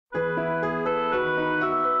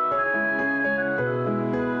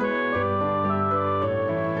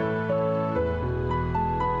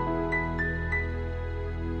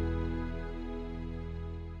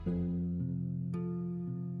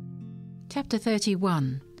Chapter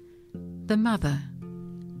 31. The Mother.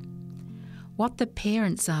 What the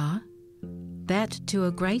parents are, that to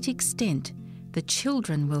a great extent the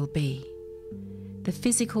children will be. The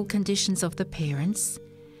physical conditions of the parents,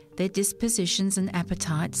 their dispositions and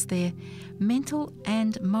appetites, their mental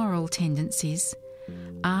and moral tendencies,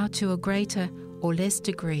 are to a greater or less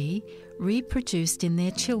degree reproduced in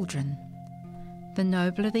their children. The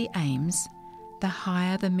nobler the aims, the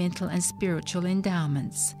higher the mental and spiritual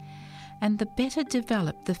endowments, and the better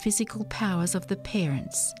developed the physical powers of the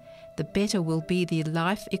parents, the better will be the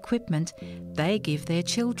life equipment they give their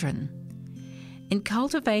children. In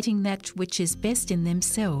cultivating that which is best in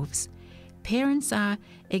themselves, parents are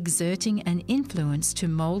exerting an influence to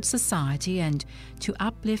mould society and to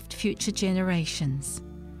uplift future generations.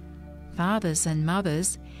 Fathers and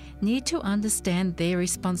mothers need to understand their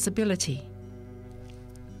responsibility.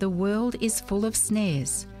 The world is full of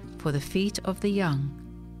snares for the feet of the young.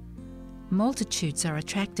 Multitudes are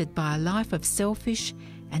attracted by a life of selfish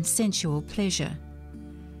and sensual pleasure.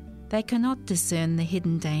 They cannot discern the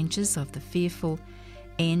hidden dangers of the fearful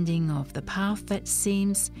ending of the path that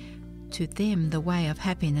seems to them the way of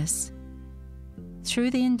happiness.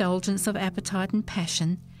 Through the indulgence of appetite and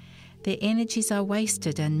passion, their energies are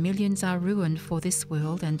wasted and millions are ruined for this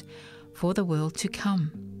world and for the world to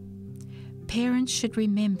come. Parents should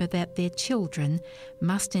remember that their children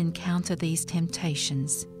must encounter these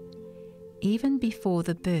temptations, even before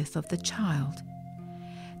the birth of the child.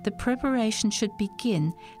 The preparation should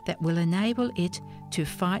begin that will enable it to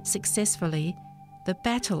fight successfully the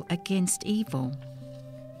battle against evil.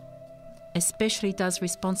 Especially does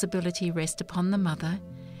responsibility rest upon the mother,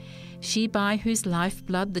 she by whose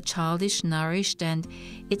lifeblood the child is nourished and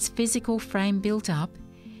its physical frame built up,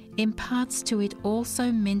 imparts to it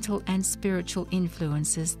also mental and spiritual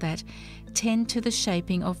influences that tend to the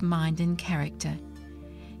shaping of mind and character.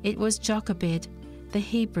 It was Jochebed, the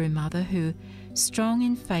Hebrew mother, who, strong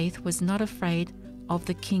in faith, was not afraid of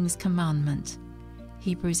the king's commandment.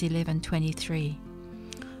 Hebrews 11:23.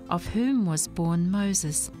 Of whom was born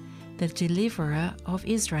Moses, the deliverer of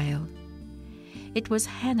Israel. It was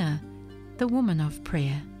Hannah, the woman of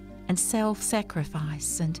prayer and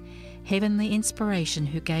self-sacrifice and heavenly inspiration,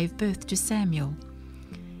 who gave birth to Samuel,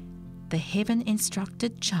 the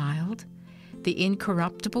heaven-instructed child, the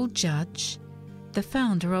incorruptible judge, the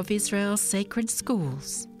founder of Israel's sacred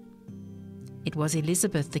schools. It was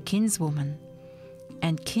Elizabeth, the kinswoman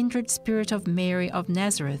and kindred spirit of Mary of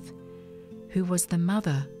Nazareth, who was the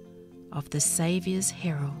mother of the Saviour's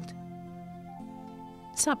herald.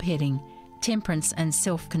 Subheading: Temperance and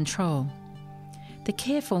Self-Control. The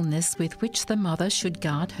carefulness with which the mother should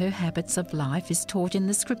guard her habits of life is taught in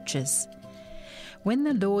the Scriptures. When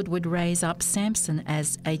the Lord would raise up Samson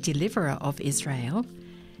as a deliverer of Israel,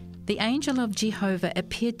 the angel of Jehovah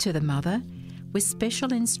appeared to the mother with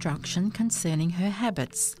special instruction concerning her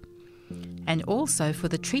habits, and also for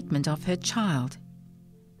the treatment of her child.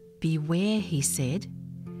 "Beware," he said,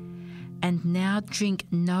 "and now drink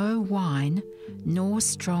no wine nor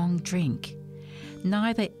strong drink,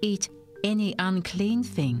 neither eat any unclean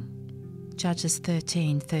thing." Judges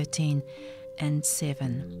 13:13 and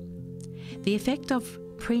 7. The effect of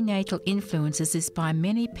prenatal influences is by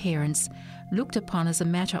many parents looked upon as a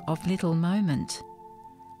matter of little moment,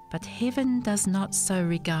 but heaven does not so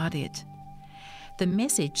regard it. The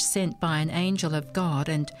message sent by an angel of God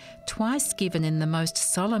and twice given in the most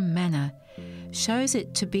solemn manner shows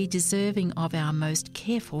it to be deserving of our most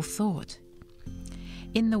careful thought.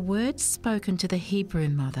 In the words spoken to the Hebrew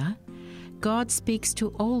mother, God speaks to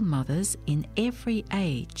all mothers in every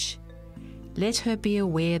age. "Let her be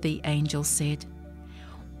aware," the angel said.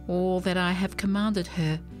 "All that I have commanded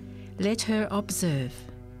her, let her observe."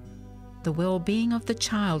 The well-being of the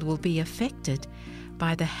child will be affected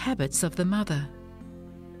by the habits of the mother.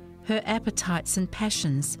 Her appetites and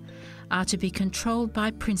passions are to be controlled by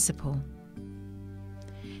principle.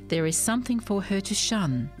 There is something for her to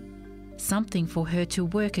shun, something for her to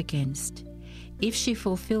work against, if she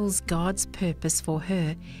fulfills God's purpose for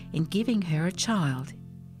her in giving her a child.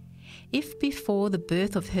 If before the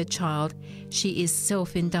birth of her child she is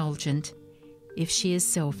self-indulgent, if she is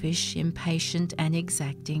selfish, impatient and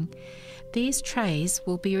exacting, these traits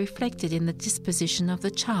will be reflected in the disposition of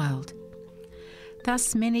the child.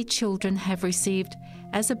 Thus many children have received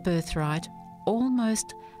as a birthright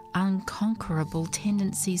almost unconquerable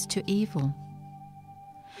tendencies to evil.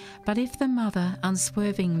 But if the mother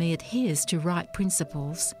unswervingly adheres to right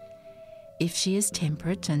principles, if she is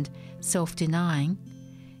temperate and self-denying,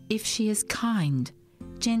 if she is kind,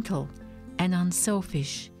 gentle and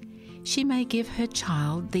unselfish, she may give her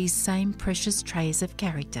child these same precious traits of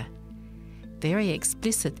character. Very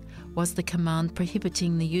explicit was the command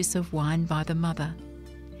prohibiting the use of wine by the mother.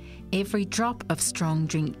 Every drop of strong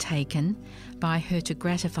drink taken by her to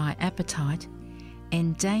gratify appetite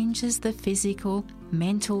endangers the physical,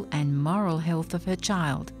 mental and moral health of her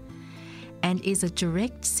child and is a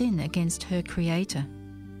direct sin against her Creator.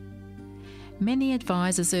 Many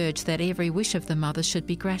advisers urge that every wish of the mother should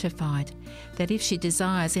be gratified, that if she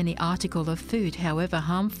desires any article of food, however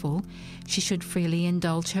harmful, she should freely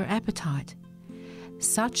indulge her appetite.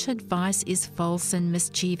 Such advice is false and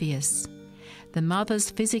mischievous. The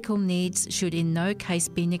mother's physical needs should in no case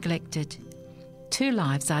be neglected. 2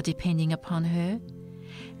 lives are depending upon her,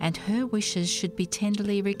 and her wishes should be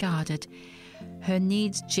tenderly regarded, her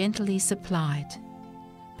needs gently supplied.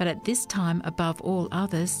 But at this time, above all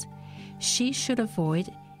others, she should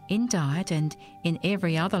avoid, in diet and in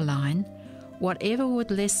every other line, whatever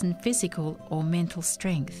would lessen physical or mental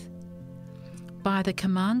strength. By the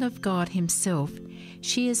command of God Himself,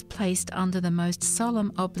 she is placed under the most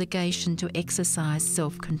solemn obligation to exercise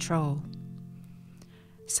self-control.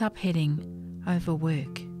 Subheading: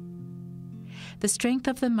 Overwork. The strength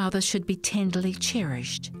of the mother should be tenderly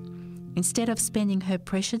cherished. Instead of spending her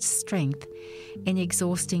precious strength in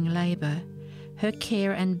exhausting labour, her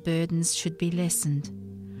care and burdens should be lessened.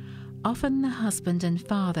 Often the husband and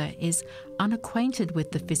father is unacquainted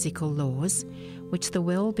with the physical laws which the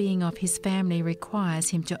well-being of his family requires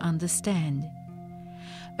him to understand.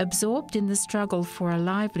 Absorbed in the struggle for a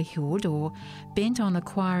livelihood or bent on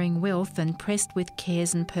acquiring wealth and pressed with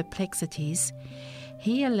cares and perplexities,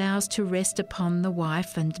 he allows to rest upon the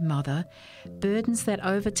wife and mother burdens that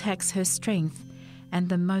overtax her strength and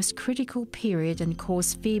the most critical period and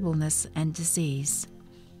cause feebleness and disease.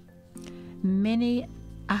 Many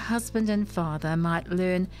a husband and father might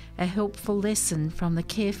learn a helpful lesson from the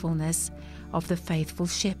carefulness of the faithful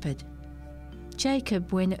shepherd.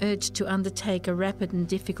 Jacob, when urged to undertake a rapid and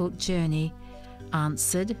difficult journey,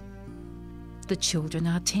 answered, "The children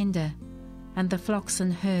are tender, and the flocks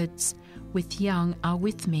and herds with young are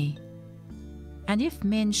with me. And if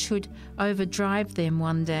men should overdrive them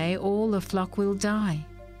one day, all the flock will die.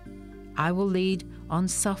 I will lead on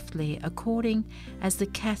softly, according as the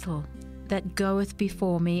cattle that goeth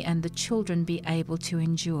before me, and the children be able to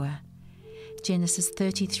endure." Genesis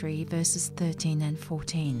 33, verses 13 and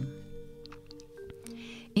 14.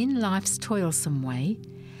 In life's toilsome way,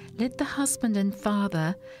 let the husband and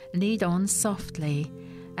father lead on softly,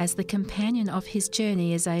 as the companion of his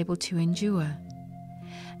journey is able to endure.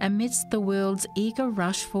 Amidst the world's eager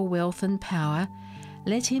rush for wealth and power,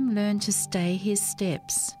 let him learn to stay his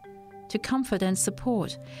steps, to comfort and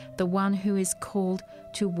support the one who is called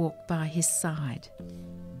to walk by his side.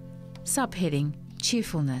 Subheading: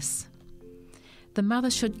 Cheerfulness. The mother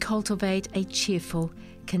should cultivate a cheerful,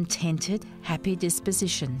 contented, happy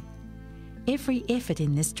disposition. Every effort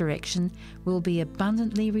in this direction will be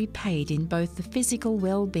abundantly repaid in both the physical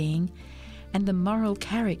well-being and the moral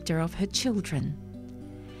character of her children.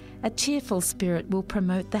 A cheerful spirit will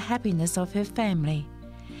promote the happiness of her family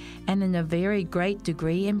and in a very great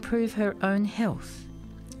degree improve her own health.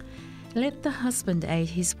 Let the husband aid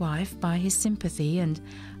his wife by his sympathy and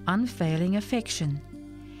unfailing affection.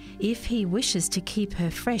 If he wishes to keep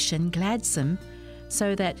her fresh and gladsome,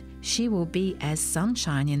 so that she will be as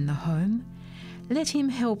sunshine in the home, let him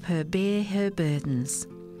help her bear her burdens.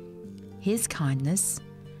 His kindness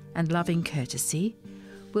and loving courtesy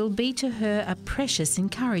will be to her a precious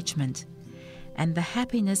encouragement, and the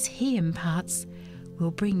happiness he imparts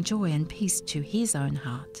will bring joy and peace to his own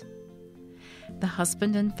heart. The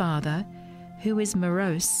husband and father, who is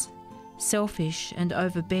morose, selfish and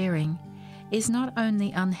overbearing, is not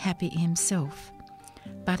only unhappy himself,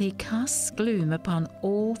 but he casts gloom upon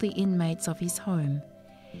all the inmates of his home.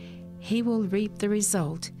 He will reap the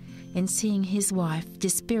result in seeing his wife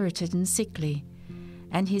dispirited and sickly,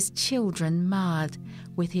 and his children marred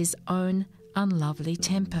with his own unlovely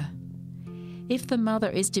temper. If the mother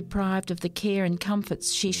is deprived of the care and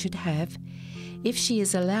comforts she should have, if she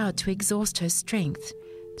is allowed to exhaust her strength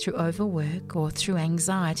through overwork or through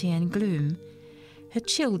anxiety and gloom, her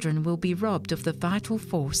children will be robbed of the vital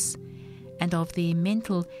force and of the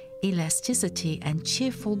mental elasticity and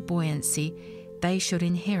cheerful buoyancy they should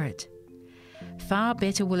inherit. Far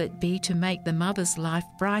better will it be to make the mother's life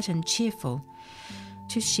bright and cheerful,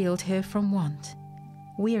 to shield her from want,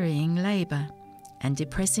 wearying labour, and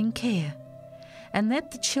depressing care, and let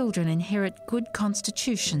the children inherit good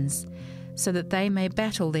constitutions, so that they may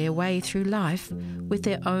battle their way through life with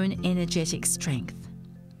their own energetic strength.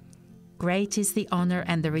 Great is the honour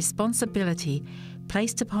and the responsibility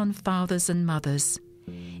placed upon fathers and mothers,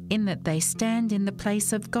 in that they stand in the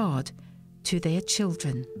place of God to their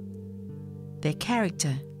children. Their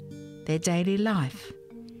character, their daily life,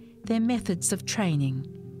 their methods of training,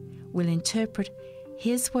 will interpret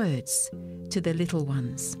His words to the little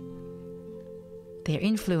ones. Their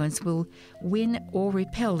influence will win or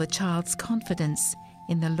repel the child's confidence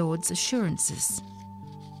in the Lord's assurances.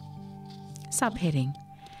 Subheading: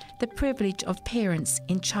 The privilege of parents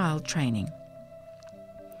in child training.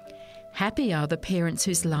 Happy are the parents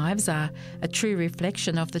whose lives are a true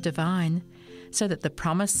reflection of the divine, so that the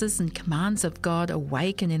promises and commands of God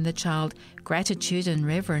awaken in the child gratitude and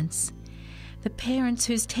reverence. The parents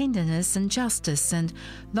whose tenderness and justice and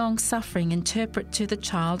long-suffering interpret to the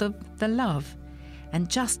child of the love and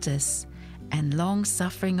justice and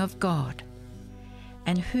long-suffering of God,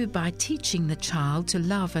 and who by teaching the child to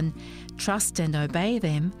love and trust and obey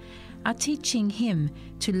them, are teaching him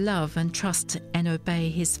to love and trust and obey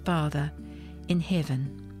his Father in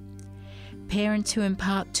heaven. Parents who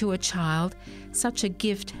impart to a child such a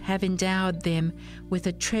gift have endowed them with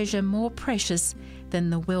a treasure more precious than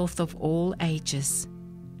the wealth of all ages,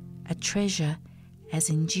 a treasure as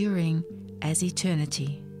enduring as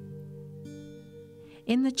eternity.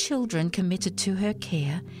 In the children committed to her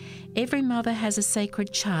care, every mother has a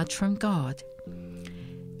sacred charge from God.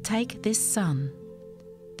 Take this son,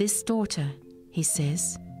 this daughter, he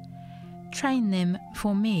says. Train them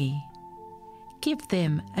for me. Give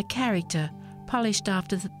them a character polished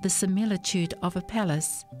after the similitude of a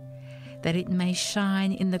palace, that it may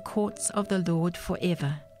shine in the courts of the Lord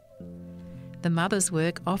forever. The mother's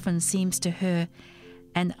work often seems to her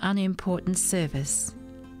an unimportant service.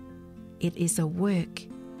 It is a work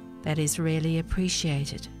that is rarely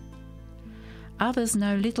appreciated. Others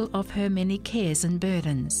know little of her many cares and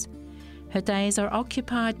burdens. Her days are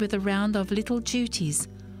occupied with a round of little duties,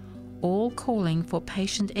 all calling for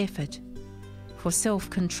patient effort, for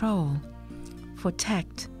self-control, for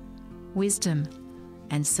tact, wisdom,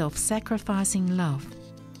 and self-sacrificing love.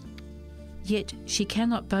 Yet she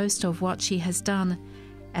cannot boast of what she has done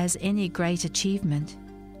as any great achievement.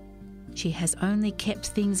 She has only kept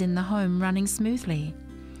things in the home running smoothly.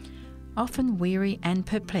 Often weary and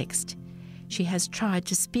perplexed, she has tried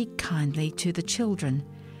to speak kindly to the children,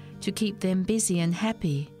 to keep them busy and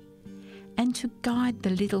happy, and to guide the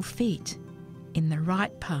little feet in the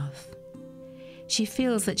right path. She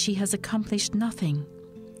feels that she has accomplished nothing,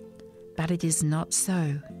 but it is not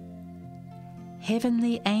so.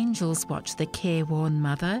 Heavenly angels watch the careworn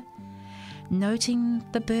mother, noting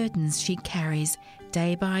the burdens she carries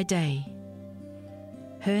day by day.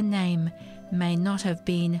 Her name may not have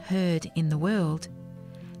been heard in the world,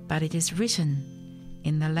 but it is written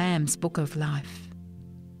in the Lamb's Book of Life.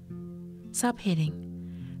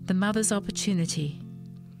 Subheading: The mother's opportunity.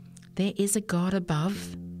 There is a God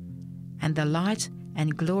above, and the light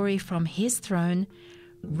and glory from His throne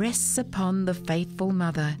rests upon the faithful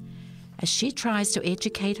mother as she tries to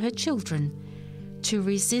educate her children to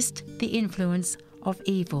resist the influence of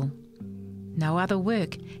evil. No other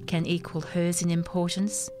work can equal hers in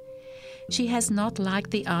importance. She has not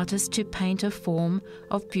liked the artist to paint a form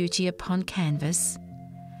of beauty upon canvas,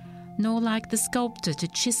 nor like the sculptor to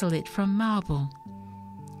chisel it from marble.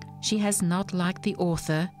 She has not liked the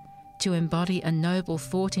author to embody a noble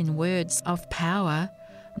thought in words of power,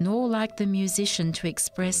 nor like the musician to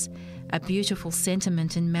express a beautiful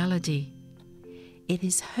sentiment in melody. It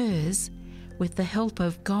is hers, with the help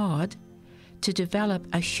of God, to develop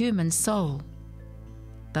a human soul,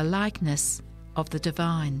 the likeness of the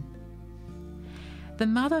divine. The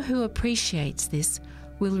mother who appreciates this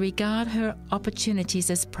will regard her opportunities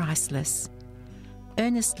as priceless.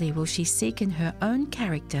 Earnestly will she seek in her own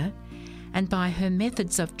character and by her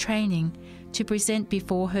methods of training to present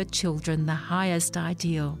before her children the highest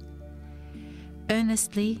ideal.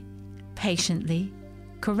 Earnestly, patiently,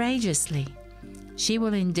 courageously, she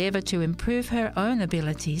will endeavour to improve her own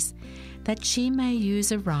abilities, that she may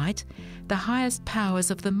use aright the highest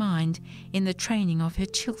powers of the mind in the training of her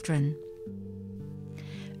children.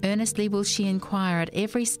 Earnestly will she inquire at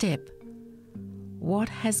every step, what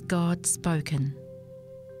has God spoken?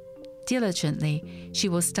 Diligently she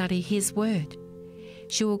will study His word.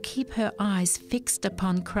 She will keep her eyes fixed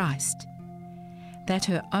upon Christ, that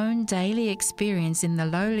her own daily experience in the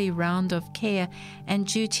lowly round of care and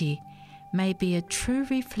duty may be a true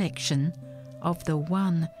reflection of the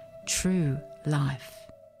one true life.